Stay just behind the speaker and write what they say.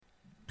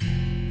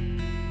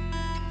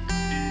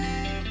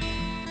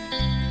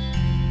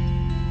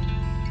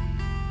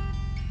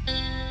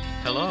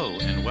Hello,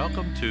 and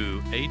welcome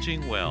to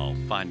Aging Well,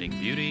 Finding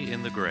Beauty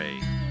in the Gray.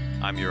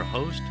 I'm your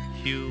host,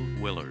 Hugh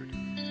Willard.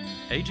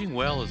 Aging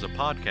Well is a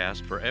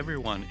podcast for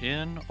everyone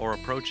in or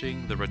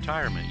approaching the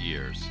retirement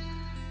years.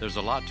 There's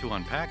a lot to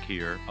unpack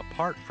here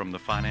apart from the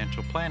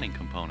financial planning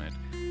component,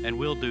 and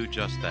we'll do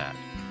just that.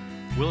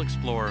 We'll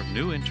explore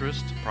new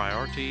interests,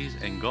 priorities,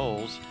 and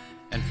goals,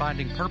 and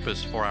finding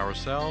purpose for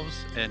ourselves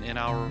and in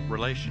our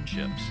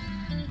relationships.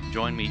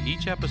 Join me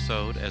each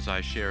episode as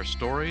I share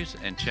stories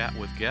and chat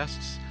with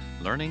guests,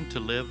 learning to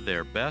live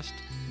their best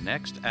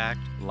next act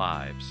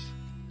lives.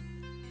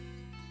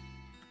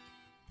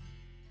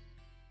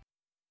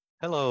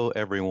 Hello,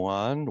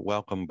 everyone.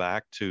 Welcome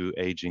back to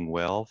Aging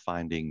Well,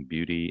 Finding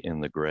Beauty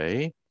in the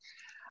Gray.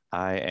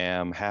 I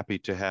am happy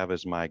to have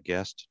as my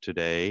guest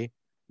today,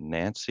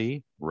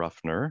 Nancy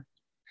Ruffner.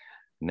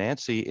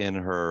 Nancy, in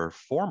her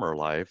former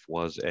life,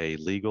 was a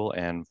legal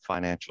and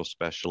financial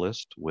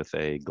specialist with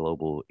a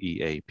global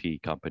EAP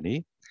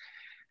company.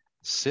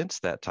 Since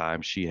that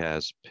time, she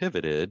has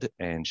pivoted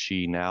and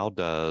she now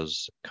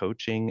does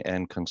coaching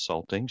and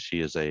consulting. She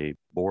is a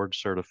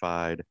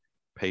board-certified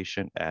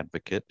patient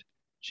advocate.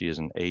 She is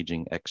an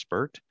aging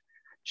expert.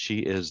 She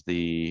is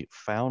the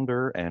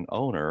founder and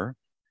owner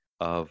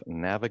of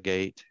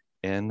Navigate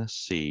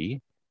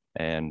NC.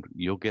 And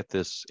you'll get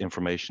this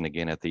information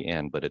again at the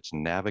end, but it's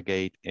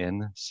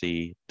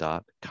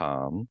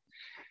navigatenc.com.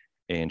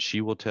 And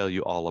she will tell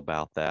you all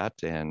about that.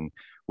 And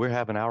we're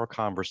having our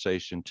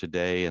conversation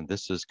today, and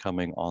this is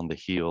coming on the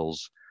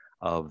heels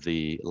of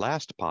the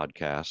last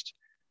podcast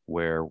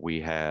where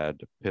we had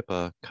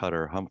Pippa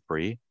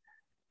Cutter-Humphrey,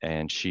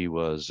 and she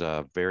was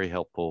very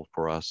helpful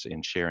for us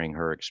in sharing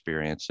her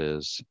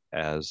experiences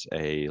as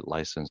a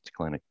licensed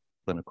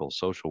clinical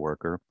social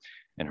worker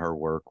and her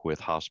work with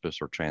hospice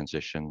or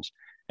transitions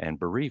and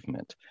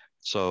bereavement.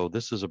 So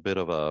this is a bit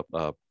of a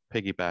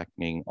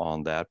piggybacking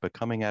on that, but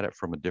coming at it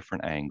from a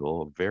different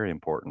angle, a very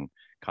important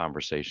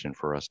conversation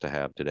for us to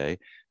have today.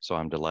 So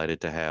I'm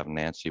delighted to have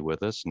Nancy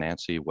with us.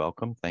 Nancy,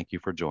 welcome. Thank you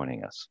for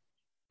joining us.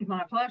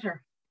 My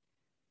pleasure.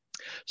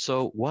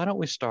 So why don't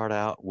we start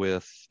out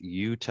with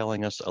you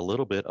telling us a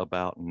little bit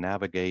about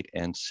Navigate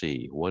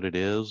NC, what it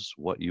is,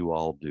 what you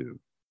all do.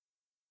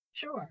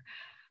 Sure.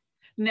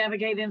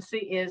 Navigate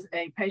NC is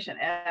a patient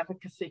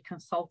advocacy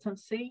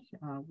consultancy.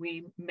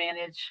 We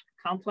manage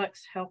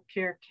complex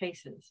healthcare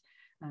cases.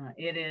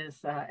 It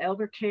is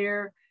elder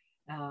care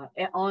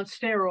on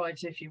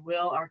steroids, if you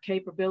will. Our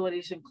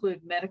capabilities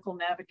include medical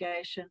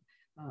navigation,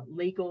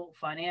 legal,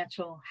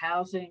 financial,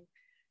 housing,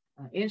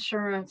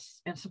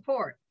 insurance, and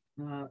support.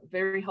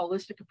 Very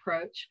holistic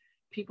approach.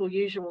 People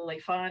usually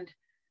find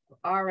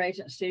our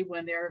agency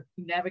when they're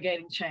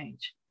navigating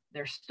change.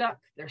 They're stuck,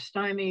 they're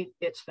stymied,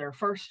 it's their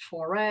first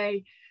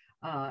foray,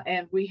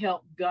 and we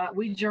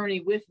journey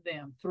with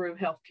them through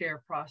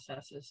healthcare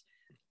processes.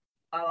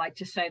 I like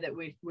to say that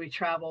we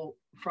travel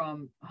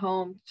from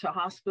home to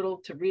hospital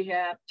to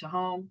rehab to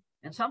home,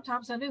 and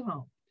sometimes a new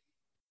home.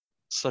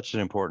 Such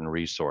an important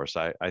resource.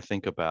 I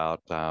think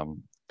about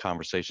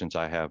conversations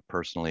I have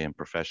personally and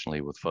professionally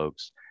with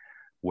folks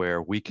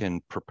where we can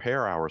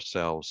prepare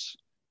ourselves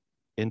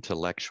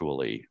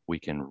intellectually. We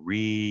can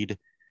read,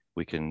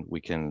 we can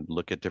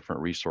look at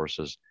different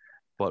resources,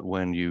 but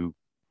when you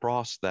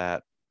cross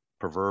that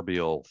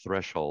proverbial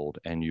threshold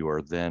and you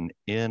are then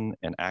in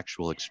an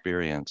actual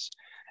experience,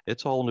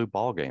 it's a whole new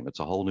ballgame. It's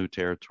a whole new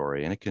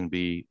territory, and it can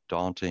be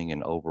daunting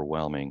and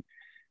overwhelming,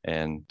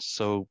 and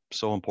so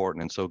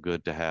important and so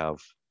good to have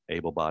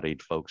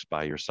able-bodied folks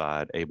by your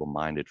side,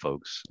 able-minded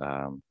folks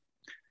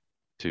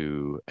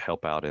to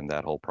help out in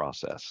that whole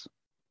process.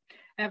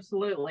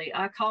 Absolutely.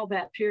 I call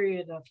that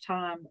period of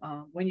time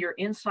when you're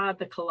inside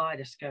the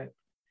kaleidoscope,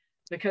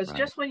 because right.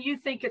 Just when you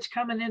think it's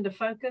coming into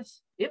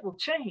focus, it will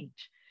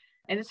change.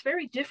 And it's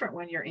very different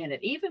when you're in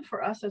it. Even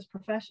for us as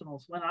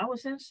professionals, when I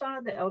was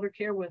inside the elder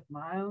care with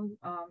my own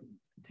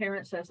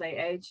parents as they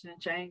aged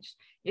and changed,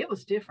 it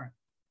was different.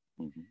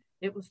 Mm-hmm.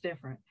 It was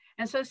different.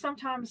 And so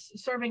sometimes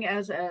serving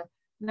as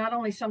not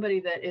only somebody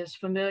that is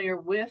familiar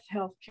with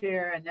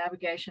healthcare and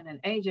navigation and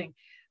aging,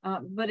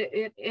 but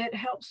it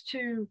helps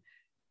to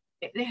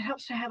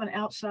have an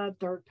outside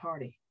third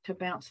party to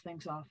bounce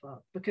things off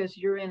of, because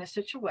you're in a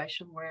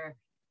situation where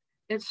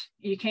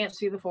you can't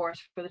see the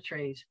forest for the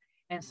trees.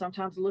 And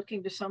sometimes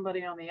looking to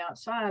somebody on the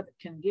outside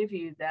can give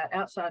you that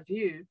outside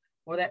view,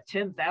 or that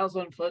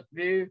 10,000 foot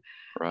view,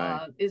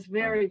 right. Is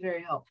very,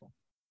 very helpful.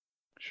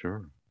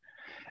 Sure.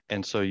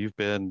 And so you've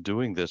been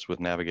doing this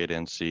with Navigate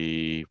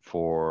NC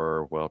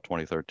for,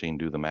 2013,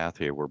 do the math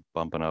here. We're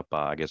bumping up,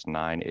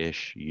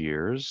 9-ish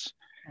years.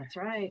 That's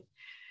right.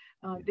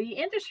 The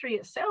industry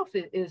itself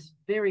is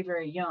very,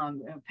 very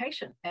young.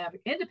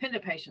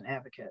 Independent patient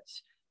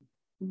advocates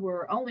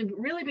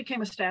really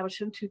became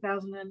established in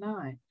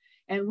 2009.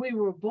 And we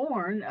were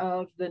born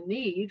of the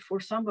need for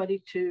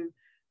somebody to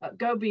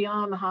go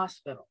beyond the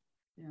hospital.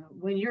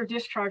 When you're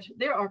discharged,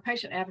 there are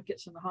patient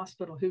advocates in the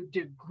hospital who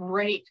do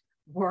great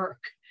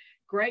work.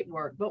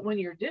 But when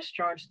you're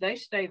discharged, they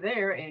stay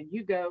there and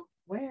you go,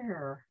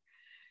 where?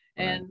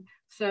 And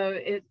so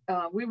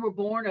we were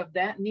born of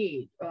that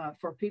need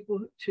for people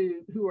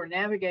who are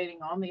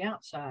navigating on the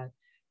outside.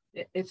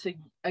 It's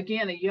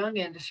again a young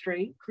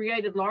industry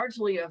created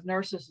largely of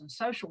nurses and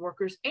social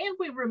workers, and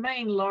we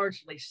remain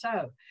largely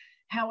so.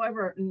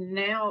 However,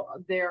 now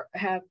there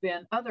have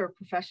been other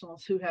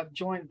professionals who have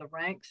joined the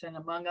ranks, and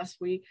among us,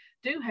 we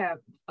do have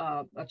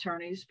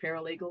attorneys,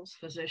 paralegals,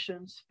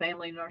 physicians,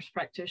 family nurse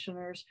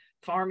practitioners,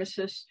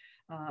 pharmacists,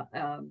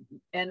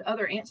 and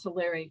other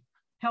ancillary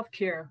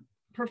healthcare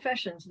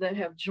professions that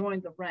have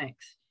joined the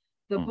ranks.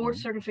 The board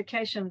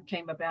certification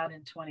came about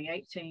in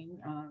 2018,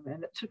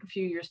 and it took a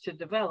few years to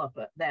develop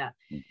that.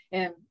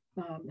 And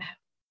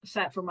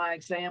sat for my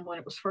exam when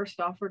it was first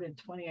offered in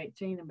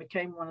 2018 and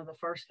became one of the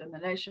first in the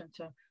nation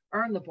to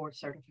earn the board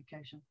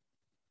certification.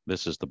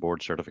 This is the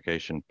board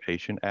certification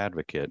patient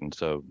advocate. And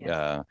so,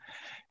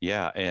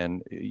 yes.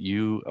 And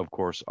you, of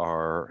course,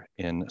 are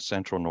in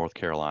Central North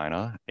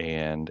Carolina.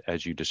 And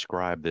as you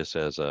describe this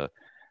as a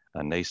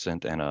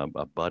nascent and a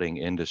budding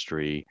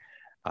industry,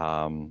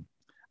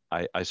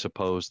 I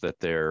suppose that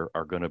there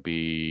are going to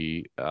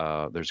be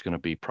there's going to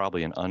be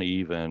probably an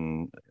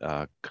uneven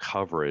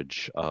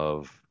coverage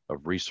of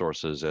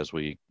resources as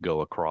we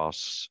go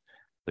across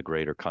the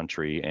greater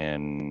country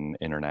and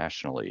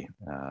internationally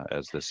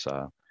as this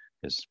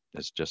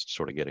is just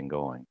sort of getting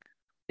going.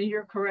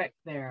 You're correct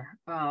there.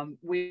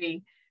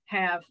 We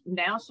have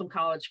now some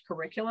college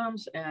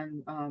curriculums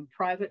and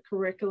private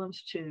curriculums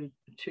to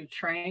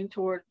train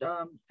toward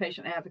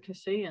patient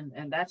advocacy,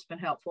 and that's been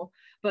helpful.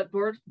 But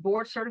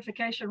board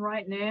certification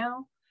right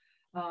now,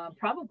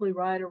 probably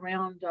right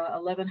around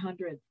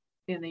 1,100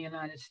 in the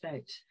United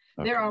States.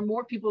 Okay. There are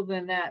more people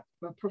than that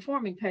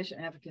performing patient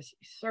advocacy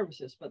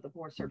services, but the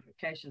board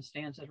certification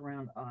stands at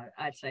around,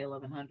 I'd say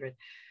 1,100.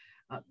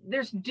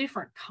 There's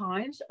different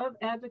kinds of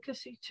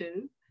advocacy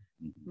too.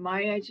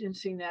 My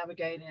agency,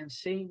 Navigate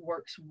NC,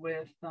 works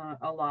with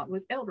a lot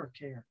with elder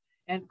care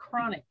and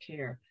chronic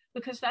care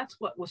because that's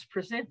what was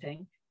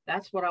presenting.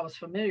 That's what I was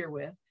familiar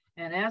with.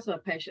 And as a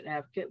patient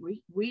advocate,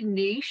 we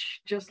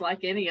niche just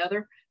like any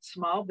other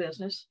small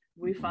business.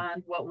 We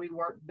find what we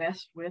work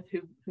best with,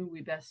 who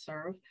we best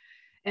serve.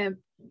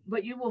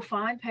 But you will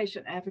find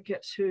patient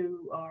advocates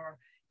who are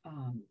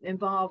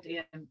involved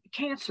in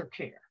cancer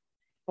care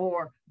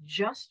or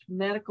just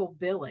medical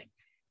billing,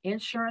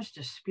 insurance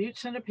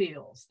disputes and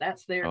appeals.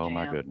 That's their jam. Oh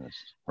my goodness!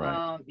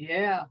 Right.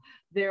 Yeah,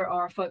 there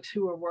are folks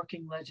who are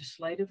working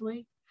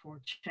legislatively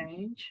for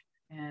change,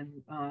 and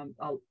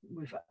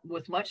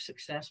with much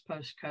success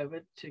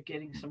post-COVID to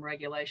getting some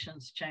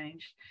regulations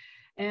changed.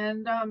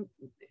 And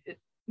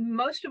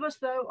most of us,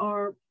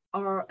 though,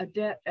 are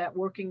adept at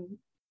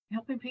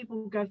helping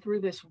people go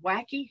through this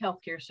wacky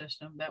healthcare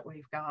system that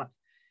we've got.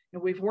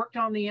 And we've worked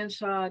on the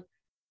inside.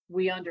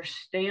 We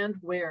understand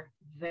where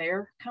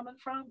they're coming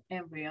from,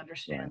 and we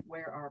understand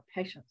where our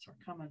patients are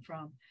coming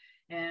from,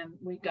 and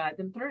we guide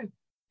them through.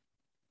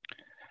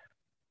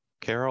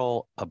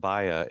 Carol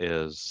Abaya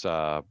is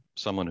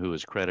someone who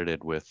is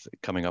credited with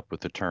coming up with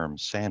the term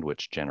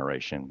sandwich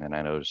generation, and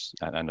I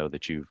know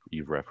that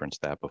you've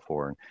referenced that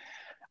before.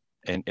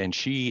 And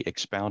she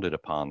expounded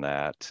upon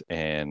that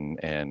and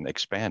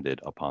expanded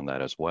upon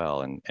that as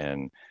well,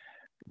 and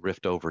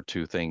riffed over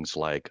to things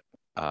like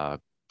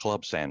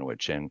club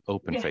sandwich and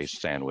open face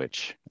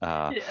sandwich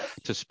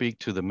to speak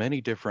to the many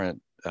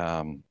different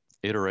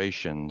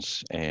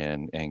iterations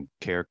and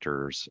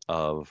characters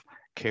of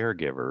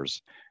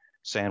caregivers.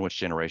 Sandwich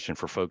generation,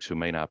 for folks who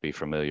may not be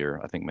familiar,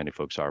 I think many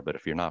folks are, but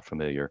if you're not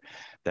familiar,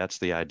 that's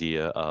the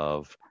idea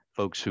of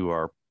folks who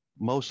are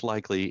most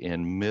likely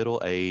in middle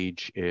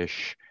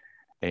age-ish,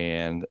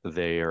 and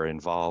they are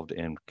involved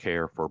in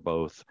care for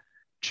both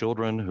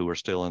children who are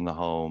still in the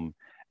home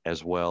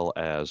as well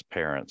as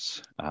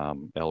parents,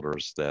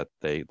 elders, that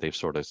they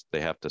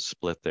have to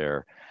split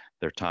their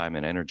time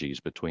and energies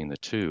between the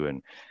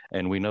two.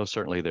 And we know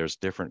certainly there's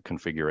different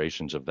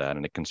configurations of that,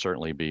 and it can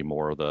certainly be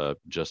more of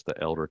just the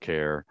elder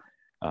care,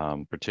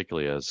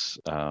 particularly as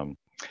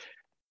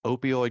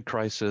opioid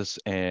crisis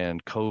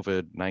and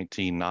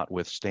COVID-19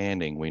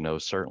 notwithstanding. We know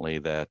certainly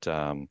that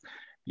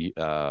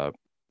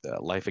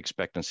life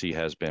expectancy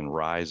has been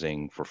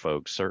rising for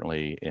folks,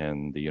 certainly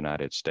in the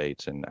United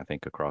States, and I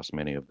think across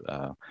many of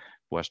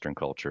Western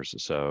cultures.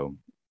 So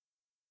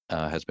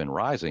has been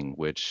rising,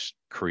 which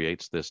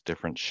creates this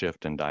different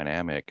shift in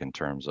dynamic in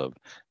terms of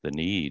the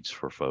needs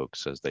for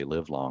folks as they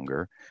live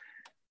longer.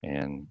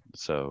 And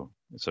so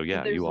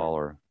yeah, you all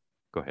are.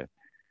 Go ahead.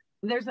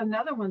 There's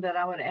another one that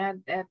I would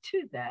add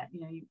to that.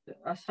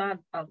 Aside,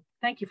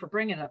 thank you for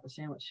bringing up the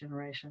sandwich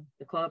generation,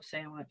 the club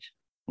sandwich.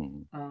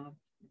 Mm-hmm.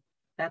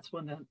 That's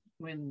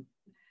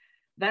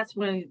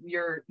when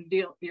you're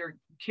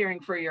caring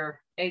for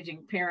your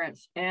aging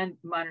parents and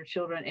minor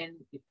children,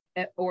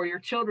 or your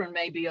children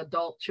may be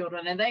adult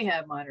children and they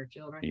have minor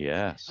children.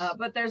 Yes.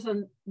 But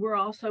we're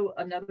also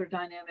another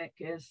dynamic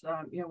is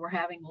we're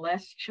having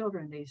less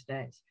children these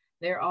days.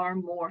 There are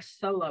more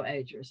solo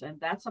agers, and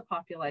that's a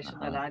population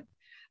that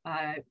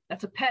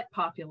that's a pet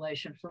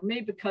population for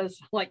me, because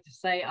I like to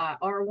say I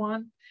are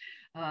one.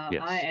 I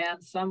Yes.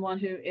 am someone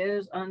who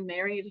is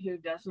unmarried, who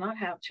does not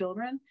have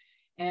children,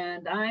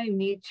 and I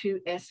need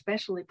to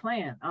especially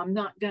plan. I'm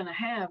not going to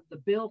have the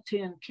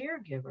built-in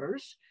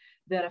caregivers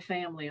that a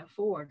family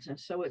affords. And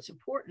so it's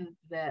important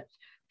that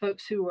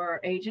folks who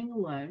are aging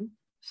alone,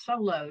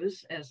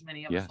 solos, as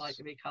many of us like Yes.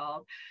 to be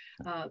called,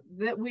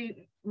 that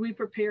we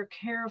prepare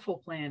careful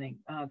planning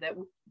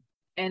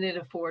and it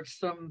affords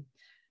some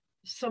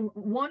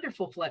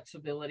wonderful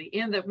flexibility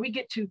in that we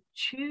get to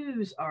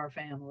choose our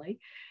family,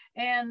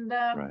 and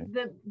Right.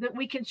 that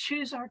we can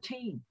choose our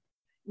team.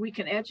 We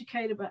can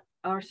educate about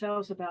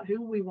ourselves about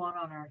who we want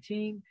on our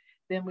team.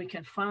 Then we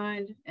can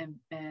find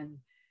and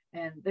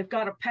they've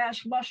got to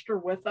pass muster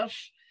with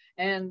us,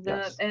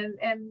 Yes.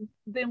 and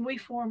then we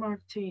form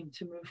our team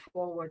to move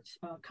forward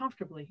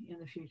comfortably in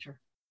the future.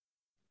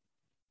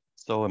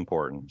 So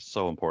important.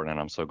 So important. And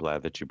I'm so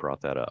glad that you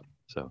brought that up.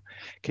 So,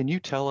 can you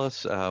tell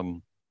us,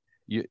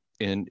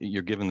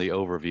 you're given the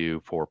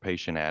overview for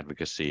patient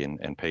advocacy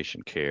and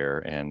patient care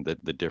and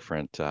the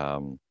different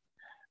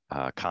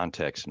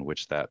contexts in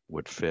which that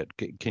would fit.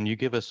 Can you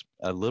give us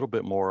a little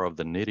bit more of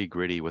the nitty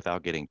gritty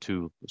without getting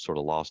too sort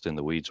of lost in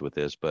the weeds with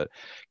this? But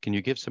can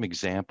you give some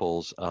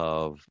examples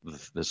of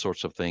the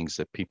sorts of things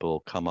that people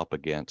come up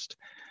against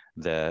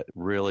that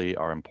really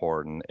are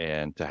important,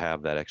 and to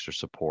have that extra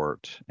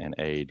support and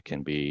aid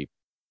can be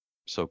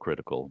so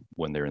critical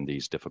when they're in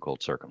these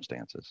difficult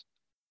circumstances?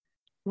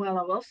 Well,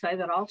 I will say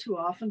that all too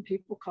often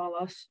people call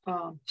us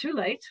too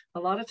late. A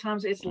lot of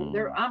times it's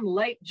there. Mm, I'm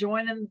late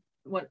joining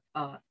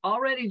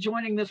already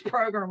joining this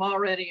program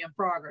already in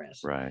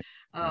progress. right,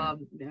 right,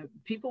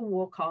 People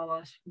will call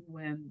us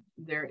when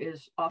there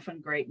is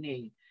often great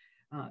need.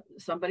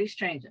 Somebody's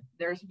changing.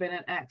 There's been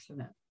an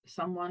accident.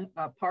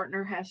 A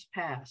partner has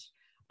passed.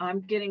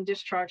 I'm getting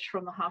discharged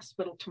from the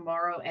hospital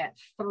tomorrow at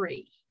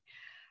 3.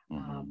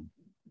 mm-hmm,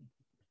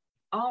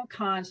 All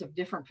kinds of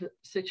different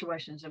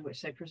situations in which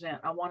they present.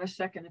 I want a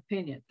second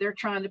opinion. They're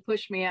trying to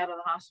push me out of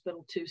the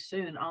hospital too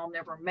soon. I'll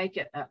never make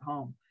it at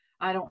home.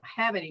 I don't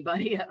have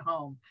anybody at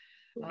home.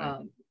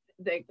 right,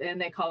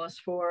 They call us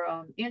for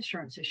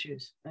insurance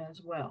issues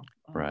as well.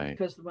 right.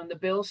 Because when the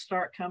bills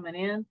start coming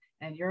in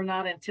and you're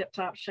not in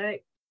tip-top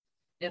shape,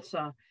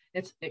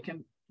 it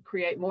can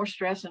create more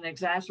stress and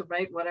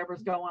exacerbate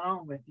whatever's going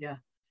on with you.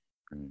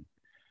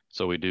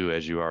 So we do,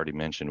 as you already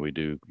mentioned, we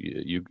do.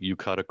 You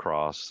cut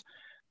across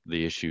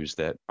the issues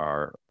that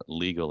are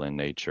legal in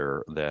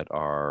nature, that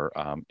are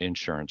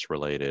insurance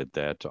related,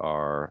 that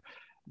are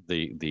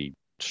the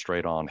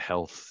straight on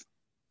health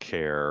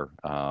care,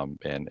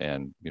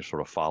 and you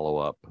sort of follow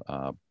up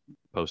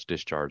post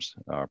discharge,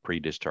 pre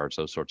discharge,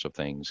 those sorts of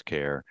things,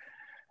 care,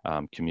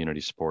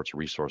 community supports,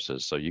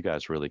 resources. So you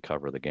guys really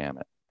cover the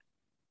gamut.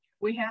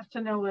 We have to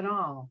know it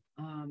all.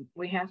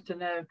 We have to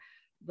know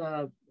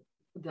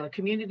the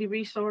community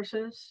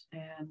resources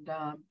and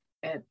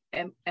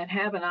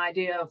have an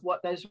idea of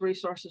what those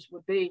resources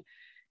would be.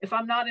 If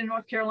I'm not in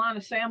North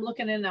Carolina, say I'm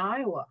looking in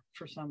Iowa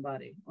for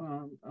somebody,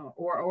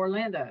 or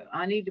Orlando,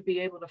 I need to be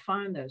able to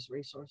find those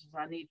resources.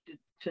 I need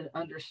to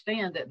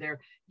understand that they're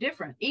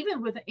different.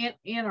 Even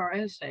in our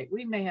own state,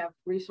 we may have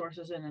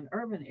resources in an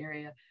urban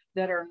area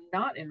that are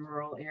not in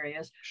rural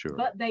areas, Sure.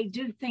 but they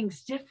do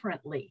things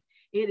differently.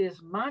 It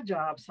is my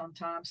job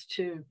sometimes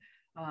to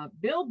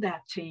build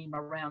that team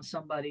around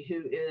somebody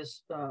who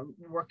is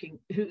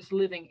who's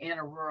living in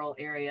a rural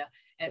area.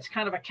 And it's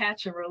kind of a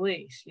catch and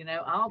release.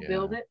 I'll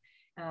build it,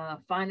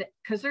 find it,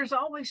 because there's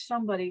always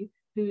somebody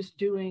who's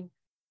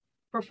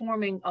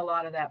performing a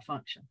lot of that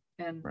function.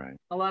 And right.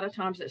 A lot of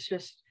times it's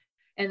just,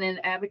 and then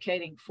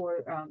advocating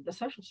for the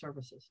social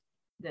services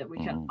that we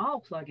can all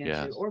plug into,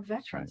 Yes. or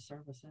veteran Right.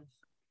 services.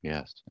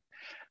 Yes.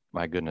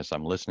 My goodness,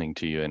 I'm listening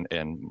to you,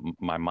 and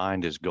my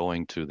mind is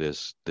going to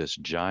this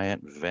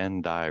giant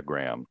Venn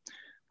diagram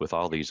with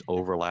all these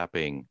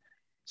overlapping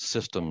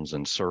systems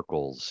and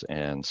circles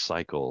and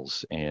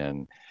cycles,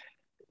 and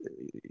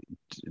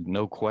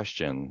no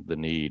question the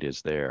need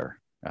is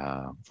there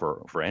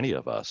for any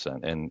of us,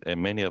 and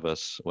many of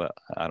us. Well,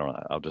 I don't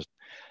know.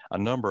 A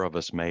number of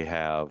us may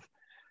have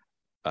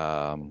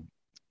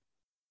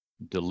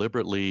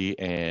deliberately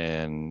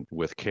and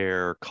with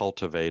care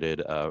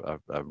cultivated a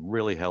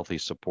really healthy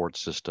support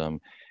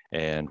system,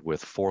 and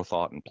with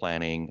forethought and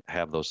planning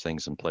have those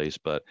things in place.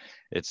 But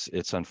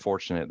it's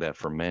unfortunate that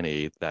for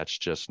many that's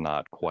just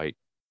not quite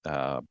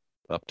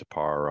up to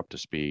par or up to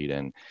speed,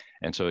 and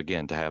so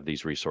again, to have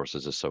these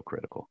resources is so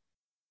critical.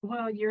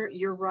 Well,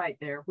 you're right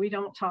there. We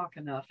don't talk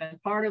enough,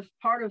 and part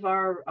of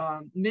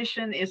our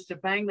mission is to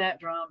bang that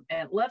drum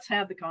and let's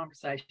have the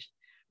conversation.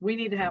 We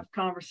need to have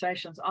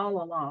conversations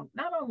all along,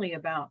 not only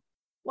about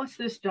what's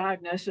this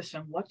diagnosis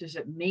and what does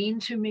it mean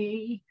to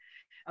me,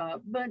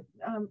 but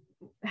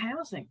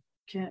housing.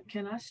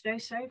 Can I stay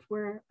safe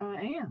where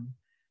I am?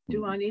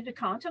 Do I need to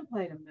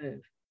contemplate a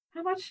move?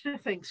 How much do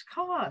things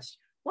cost?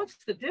 What's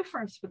the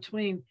difference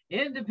between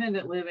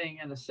independent living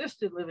and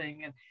assisted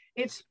living? And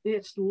it's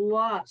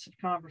lots of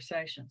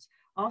conversations.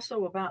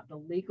 Also about the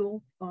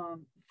legal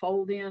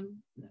fold in,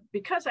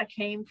 because I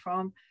came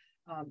from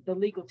the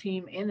legal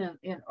team in an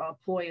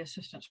employee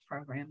assistance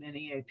program in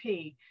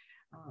EAP.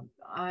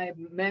 I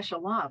mesh a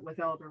lot with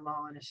elder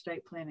law and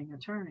estate planning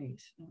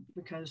attorneys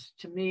because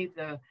to me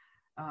the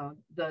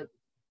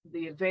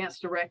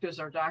advanced directives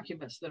are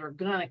documents that are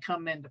going to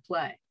come into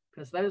play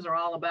because those are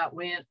all about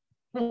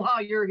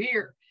while you're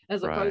here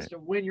as opposed to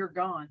when you're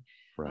gone.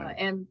 Right.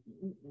 And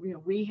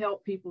we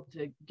help people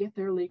to get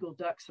their legal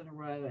ducks in a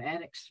row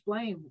and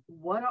explain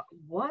what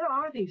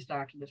are these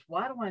documents?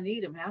 Why do I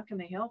need them? How can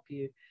they help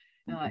you?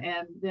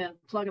 And then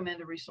plug them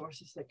into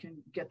resources that can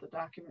get the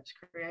documents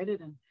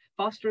created and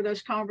foster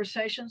those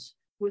conversations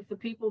with the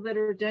people that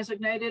are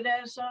designated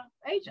as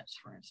agents,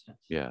 for instance.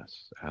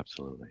 Yes,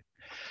 absolutely.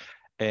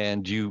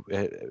 And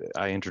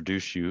I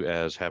introduced you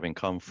as having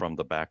come from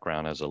the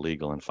background as a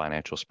legal and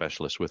financial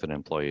specialist with an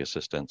employee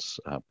assistance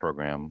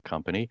program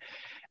company.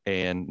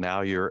 And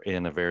now you're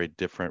in a very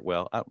different,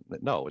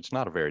 no, it's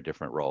not a very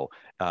different role.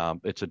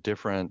 It's a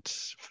different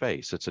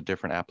face. It's a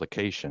different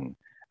application.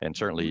 And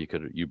certainly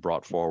you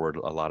brought forward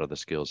a lot of the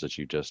skills that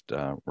you just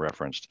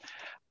referenced.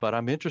 But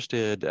I'm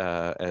interested,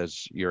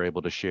 as you're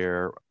able to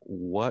share,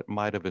 what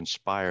might have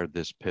inspired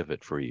this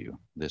pivot for you,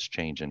 this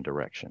change in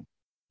direction?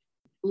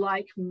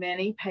 Like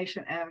many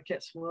patient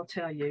advocates will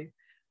tell you,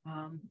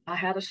 I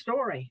had a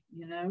story.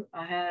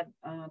 I had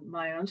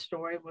my own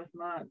story with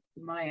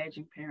my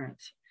aging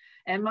parents.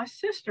 And my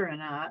sister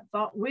and I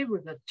thought we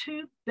were the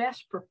two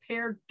best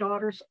prepared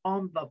daughters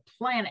on the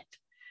planet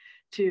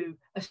to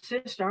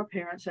assist our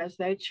parents as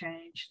they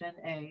changed and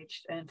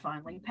aged and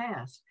finally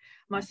passed.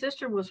 My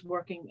sister was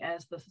working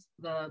as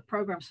the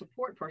program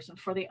support person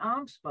for the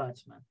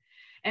ombudsman.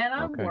 And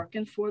I'm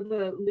working for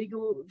the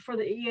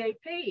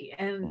EAP.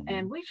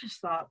 And we just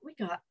thought we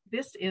got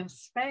this in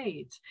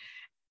spades.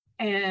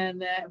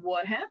 And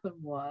what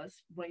happened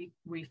was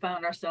we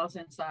found ourselves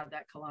inside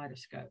that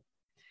kaleidoscope.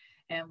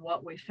 And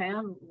what we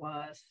found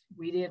was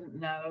we didn't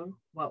know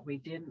what we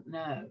didn't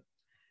know.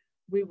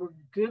 We were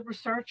good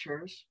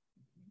researchers.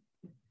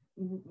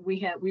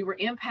 We were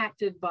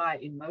impacted by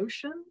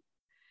emotion.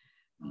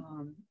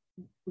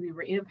 We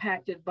were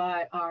impacted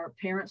by our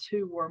parents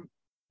who were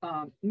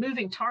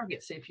moving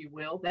targets, if you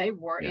will. They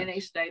were in a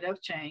state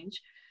of change.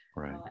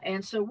 Right.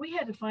 And so we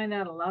had to find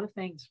out a lot of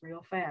things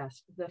real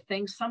fast.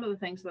 Some of the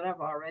things that I've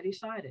already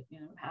cited,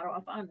 how do I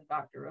find a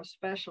doctor, a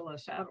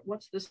specialist?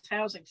 What's this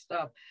housing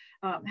stuff?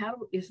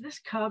 Is this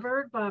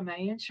covered by my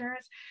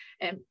insurance?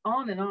 And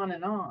on and on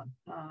and on.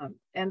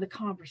 And the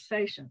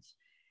conversations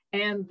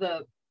and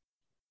the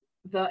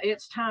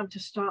it's time to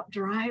stop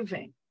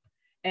driving.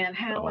 And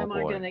how am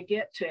I going to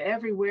get to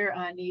everywhere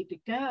I need to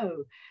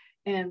go?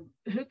 And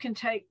who can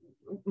take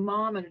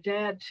mom and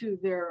dad to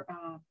their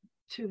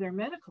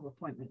medical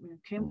appointment?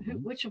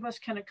 Which of us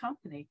can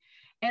accompany?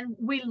 And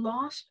we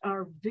lost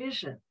our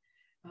vision.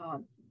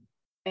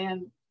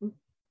 And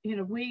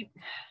we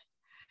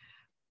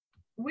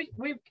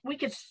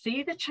could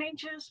see the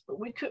changes, but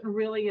we couldn't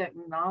really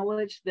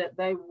acknowledge that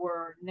they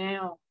were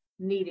now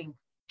needing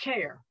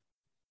care.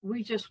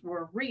 We just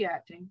were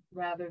reacting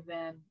rather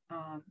than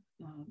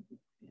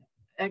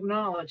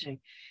acknowledging.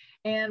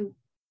 And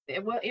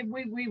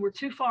we were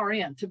too far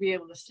in to be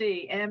able to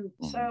see. And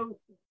so,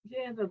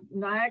 the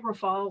Niagara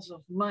Falls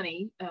of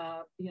money,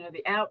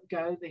 the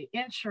outgo, the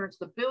insurance,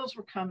 the bills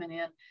were coming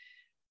in.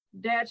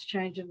 Dad's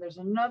changing. There's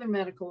another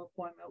medical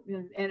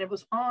appointment. And it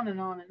was on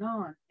and on and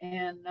on.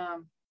 And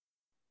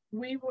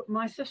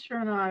my sister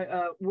and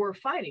I were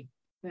fighting,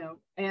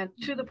 and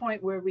to the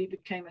point where we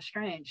became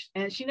estranged.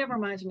 And she never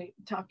minds me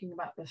talking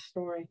about this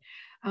story.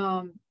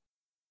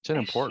 It's an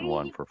important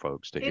one for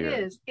folks to hear. It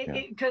is,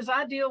 because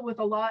I deal with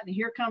a lot, and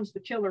here comes the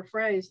killer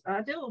phrase,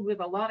 I deal with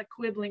a lot of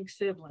quibbling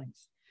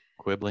siblings.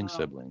 Quibbling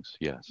siblings,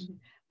 yes.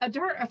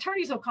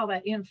 Attorneys will call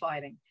that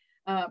infighting.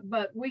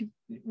 But we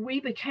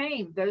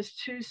became those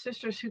two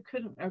sisters who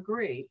couldn't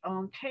agree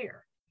on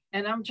care.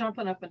 And I'm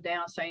jumping up and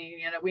down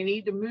saying, we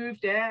need to move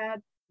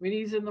Dad.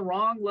 He's in the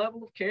wrong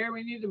level of care.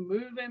 We need to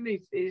move him.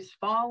 He's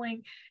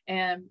falling.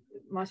 And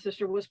my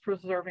sister was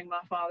preserving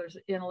my father's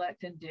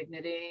intellect and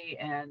dignity.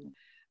 And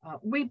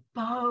we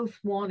both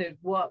wanted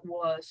what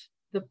was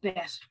the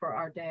best for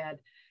our dad.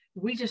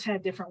 We just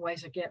had different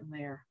ways of getting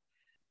there.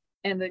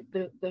 And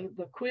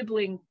the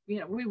quibbling,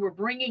 we were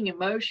bringing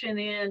emotion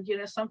in,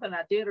 something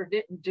I did or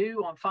didn't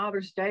do on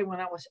Father's Day when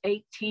I was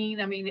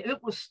 18. I mean,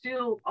 it was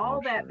still all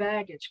that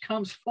baggage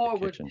comes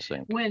forward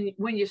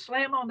when you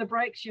slam on the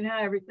brakes.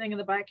 Everything in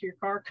the back of your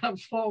car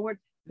comes forward.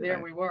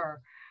 There we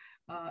were,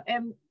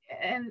 and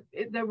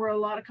there were a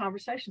lot of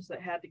conversations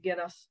that had to get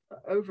us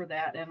over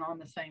that and on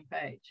the same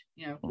page.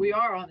 We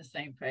are on the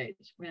same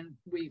page when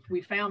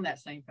we found that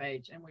same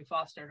page, and we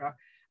fostered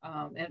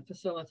and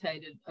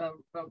facilitated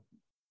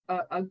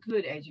a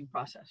good aging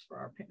process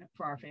for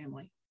our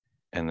family.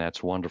 And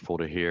that's wonderful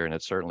to hear. And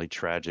it's certainly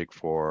tragic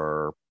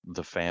for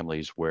the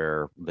families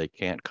where they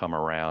can't come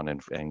around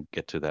and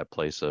get to that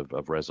place of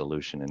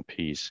resolution and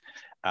peace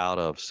out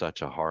of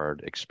such a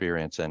hard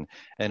experience. And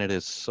it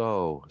is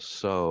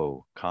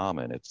so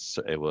common.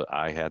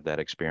 I had that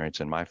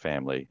experience in my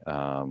family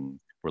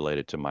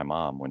related to my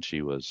mom when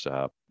she was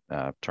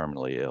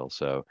terminally ill.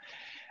 So,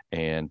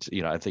 and,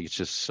 I think it's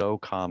just so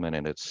common,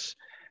 and it's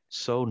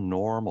so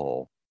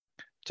normal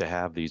to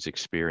have these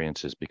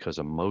experiences because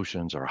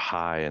emotions are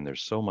high and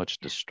there's so much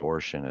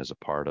distortion as a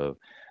part of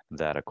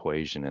that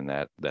equation and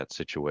that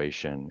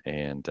situation.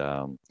 And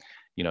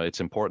it's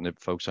important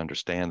that folks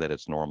understand that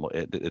it's normal.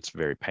 It's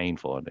very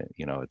painful, and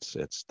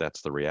it's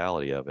that's the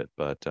reality of it.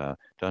 But to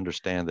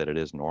understand that it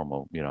is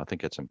normal, I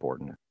think it's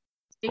important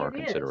for our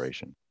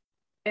consideration.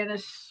 And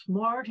as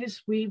smart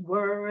as we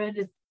were, and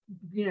as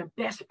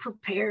best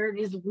prepared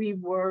as we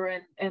were,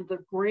 and the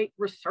great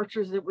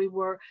researchers that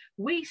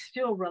we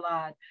still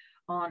relied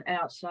on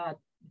outside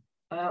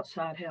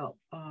help.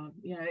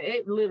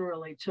 It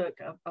literally took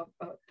a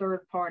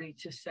third party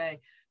to say,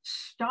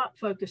 stop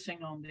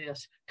focusing on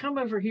this, come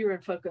over here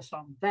and focus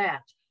on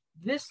that.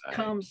 This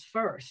comes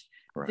first.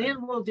 Right.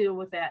 Then we'll deal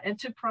with that. And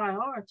to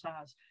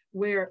prioritize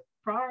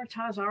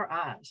our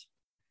eyes,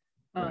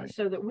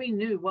 so that we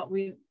knew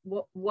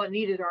what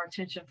needed our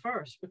attention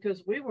first,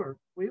 because we were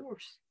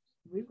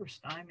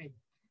stymied.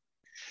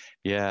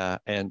 Yeah,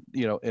 and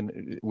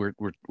and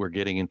we're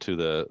getting into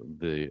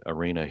the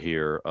arena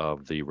here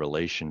of the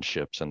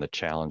relationships and the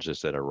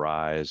challenges that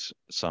arise,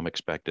 some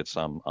expected,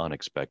 some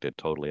unexpected,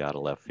 totally out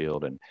of left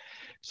field. And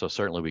so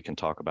certainly we can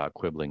talk about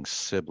quibbling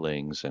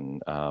siblings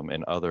and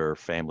other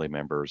family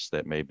members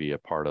that may be a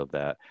part of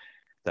that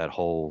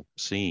whole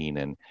scene.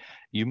 And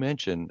you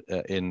mentioned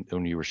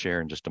when you were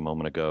sharing just a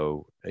moment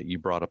ago, you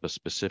brought up a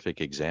specific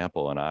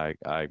example, and I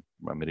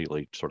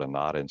immediately sort of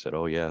nodded and said,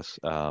 "Oh yes."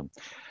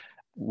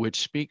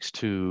 Which speaks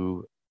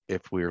to,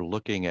 if we're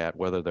looking at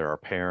whether there are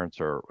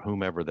parents or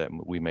whomever that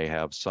we may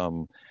have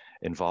some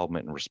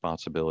involvement and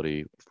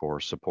responsibility for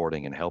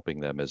supporting and helping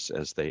them as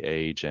they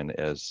age and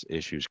as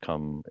issues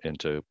come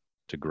into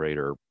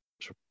greater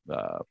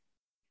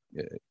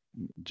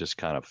just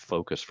kind of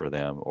focus for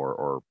them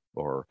or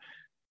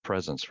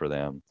presence for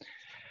them.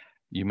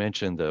 You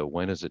mentioned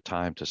when is it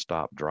time to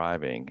stop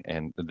driving?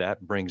 And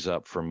that brings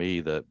up for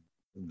me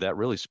that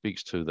really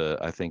speaks to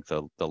I think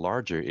the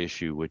larger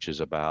issue, which is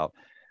about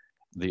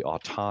the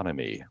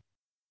autonomy.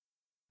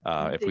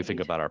 If we think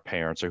about our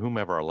parents or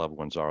whomever our loved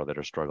ones are that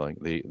are struggling,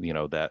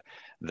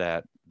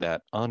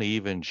 that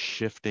uneven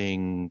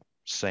shifting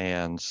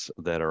sands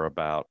that are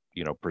about,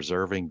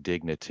 preserving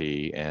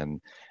dignity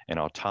and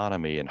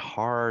autonomy, and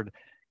hard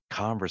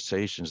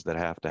conversations that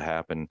have to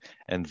happen,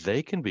 and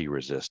they can be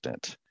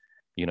resistant.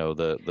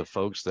 The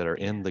folks that are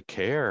in the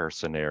care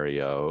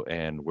scenario,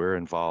 and we're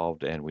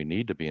involved and we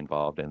need to be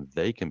involved, and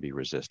they can be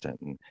resistant.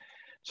 And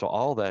so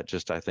all that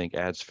just, I think,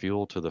 adds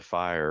fuel to the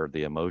fire,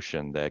 the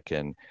emotion that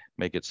can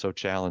make it so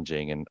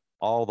challenging, and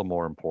all the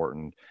more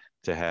important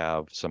to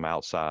have some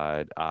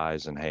outside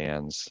eyes and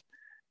hands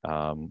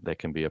that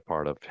can be a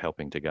part of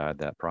helping to guide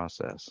that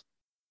process.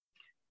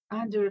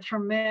 I do a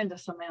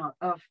tremendous amount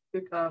of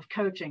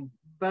coaching,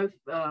 both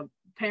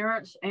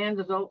parents and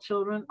adult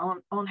children,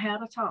 on how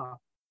to talk.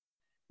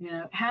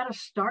 How to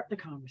start the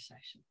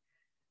conversation,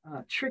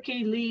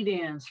 tricky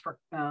lead-ins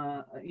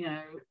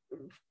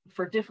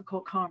for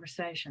difficult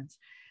conversations.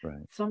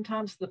 Right.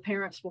 Sometimes the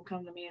parents will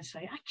come to me and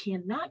say, I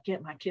cannot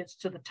get my kids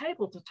to the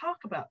table to talk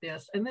about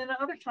this. And then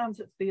other times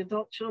it's the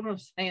adult children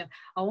saying,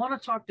 I want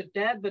to talk to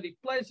dad, but he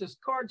plays his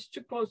cards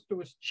too close to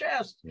his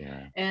chest.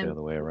 Yeah, and the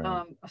other way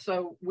around.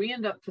 So we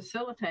end up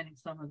facilitating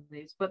some of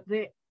these, but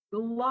there are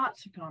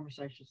lots of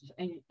conversations,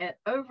 and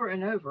over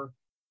and over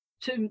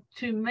to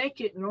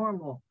make it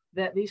normal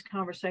that these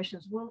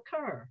conversations will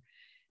occur.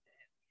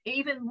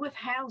 Even with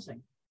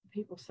housing,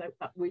 people say,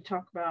 we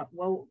talk about,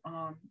 well,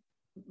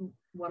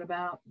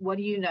 what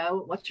do you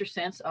know? What's your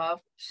sense of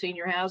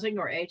senior housing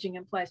or aging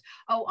in place?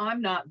 Oh,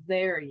 I'm not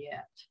there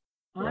yet.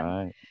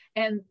 Right.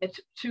 And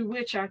to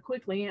which I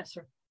quickly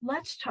answer,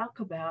 let's talk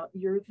about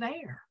your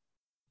there.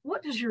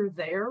 What does your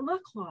there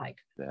look like?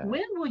 Yeah.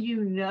 When will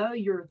you know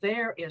your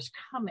there is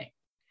coming?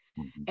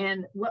 Mm-hmm.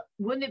 And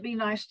wouldn't it be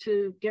nice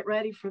to get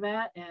ready for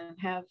that and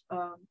have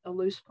a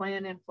loose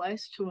plan in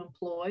place to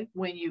employ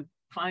when you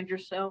find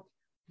yourself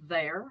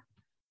there?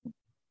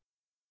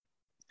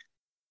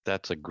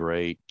 That's a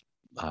great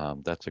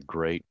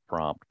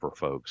prompt for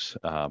folks,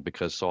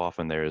 because so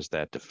often there is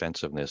that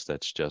defensiveness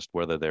that's just,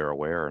 whether they're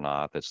aware or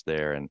not, that's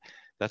there. And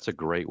that's a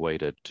great way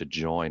to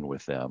join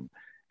with them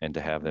and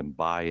to have them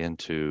buy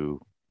into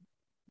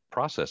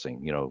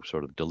processing,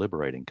 sort of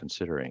deliberating,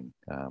 considering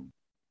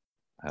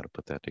how to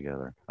put that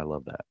together. I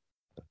love that.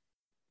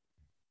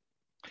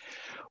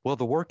 Well,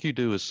 the work you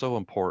do is so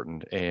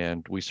important,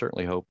 and we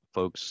certainly hope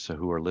folks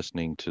who are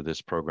listening to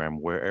this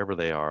program, wherever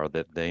they are,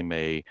 that they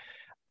may,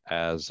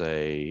 as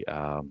a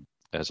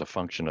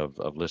function of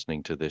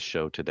listening to this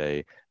show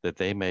today, that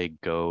they may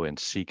go and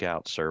seek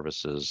out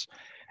services,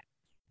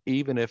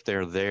 even if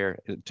they're there,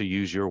 to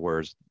use your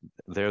words,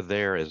 their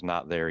there is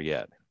not there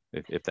yet.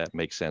 If that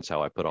makes sense,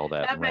 how I put all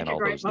that and ran all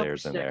those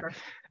theirs in there.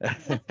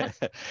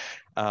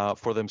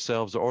 For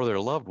themselves or their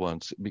loved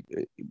ones,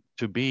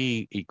 to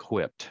be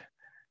equipped,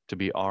 to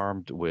be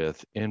armed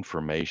with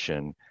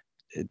information.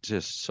 It's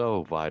just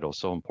so vital,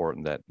 so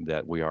important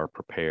that we are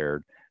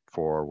prepared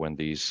for when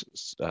these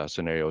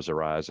scenarios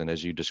arise. And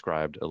as you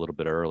described a little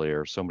bit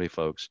earlier, so many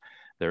folks,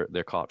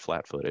 they're caught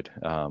flat-footed.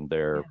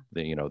 They're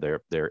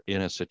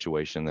in a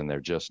situation and they're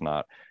just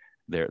not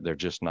they're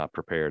just not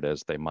prepared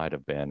as they might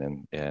have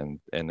been.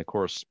 And of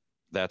course,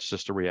 that's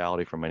just a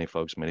reality for many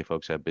folks. Many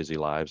folks have busy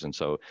lives. And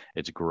so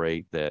it's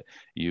great that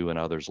you and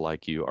others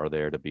like you are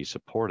there to be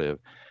supportive.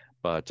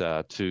 But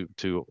to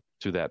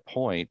that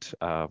point,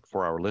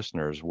 for our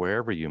listeners,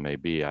 wherever you may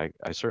be, I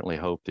certainly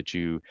hope that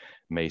you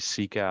may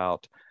seek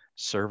out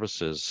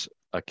services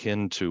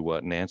akin to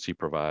what Nancy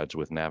provides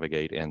with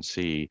Navigate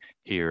NC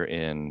here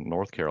in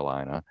North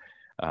Carolina.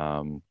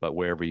 But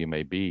wherever you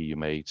may be, you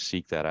may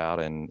seek that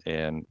out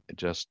and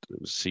just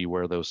see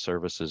where those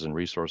services and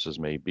resources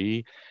may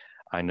be.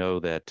 I know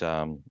that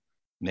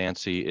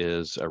Nancy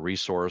is a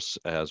resource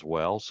as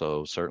well,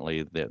 so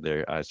certainly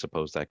there, I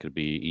suppose that could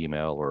be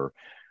email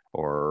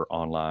or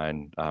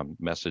online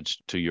message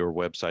to your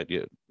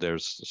website.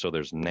 There's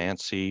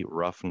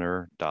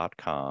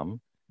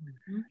nancyruffner.com.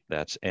 Mm-hmm.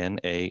 That's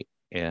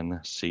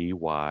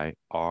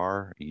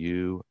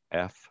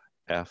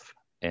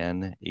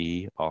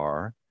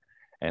NancyRuffner,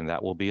 and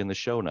that will be in the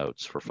show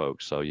notes for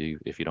folks. So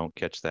if you don't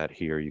catch that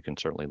here, you can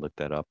certainly look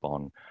that up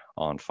on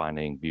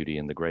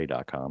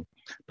findingbeautyinthegray.com.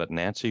 But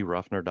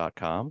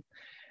nancyruffner.com,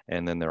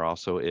 and then there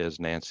also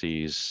is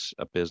Nancy's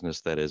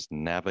business that is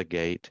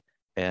Navigate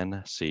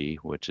NC,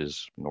 which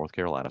is North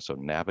Carolina. So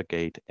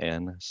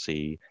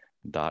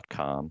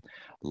navigatenc.com.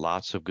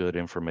 Lots of good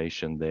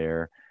information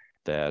there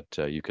that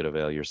you could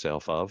avail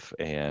yourself of,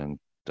 and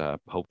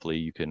hopefully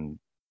you can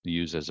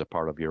use as a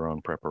part of your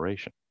own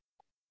preparation.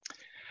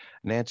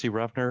 Nancy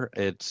Ruffner,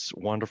 it's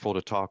wonderful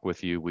to talk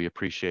with you. We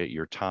appreciate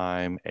your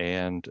time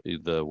and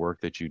the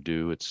work that you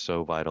do. It's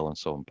so vital and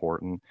so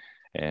important,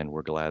 and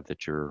we're glad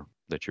that you're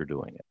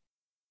doing it.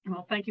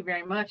 Well, thank you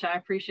very much. I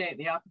appreciate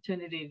the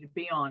opportunity to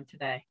be on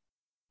today.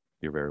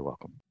 You're very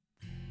welcome.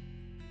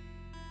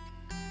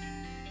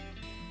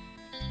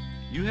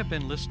 You have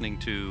been listening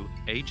to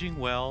Aging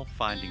Well,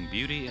 Finding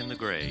Beauty in the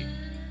Gray.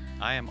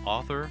 I am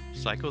author,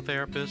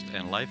 psychotherapist,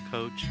 and life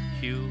coach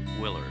Hugh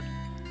Willard.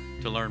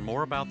 To learn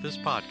more about this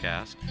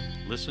podcast,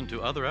 listen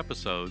to other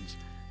episodes,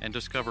 and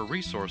discover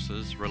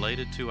resources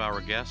related to our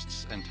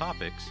guests and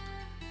topics,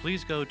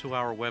 please go to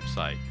our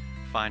website,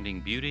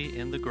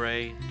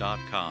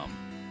 findingbeautyinthegray.com.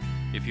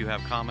 If you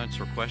have comments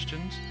or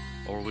questions,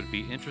 or would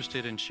be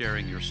interested in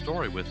sharing your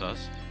story with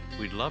us,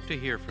 we'd love to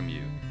hear from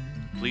you.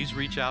 Please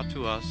reach out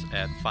to us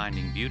at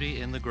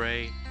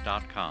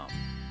findingbeautyinthegray.com.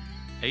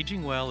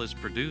 Aging Well is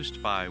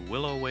produced by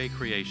Willow Way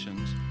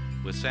Creations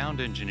with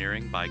sound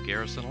engineering by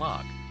Garrison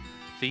Locke.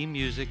 Theme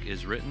music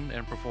is written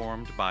and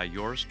performed by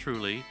yours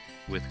truly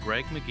with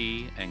Greg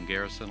McGee and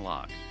Garrison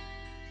Locke.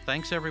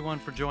 Thanks everyone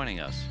for joining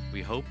us.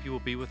 We hope you will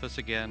be with us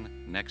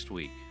again next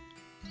week.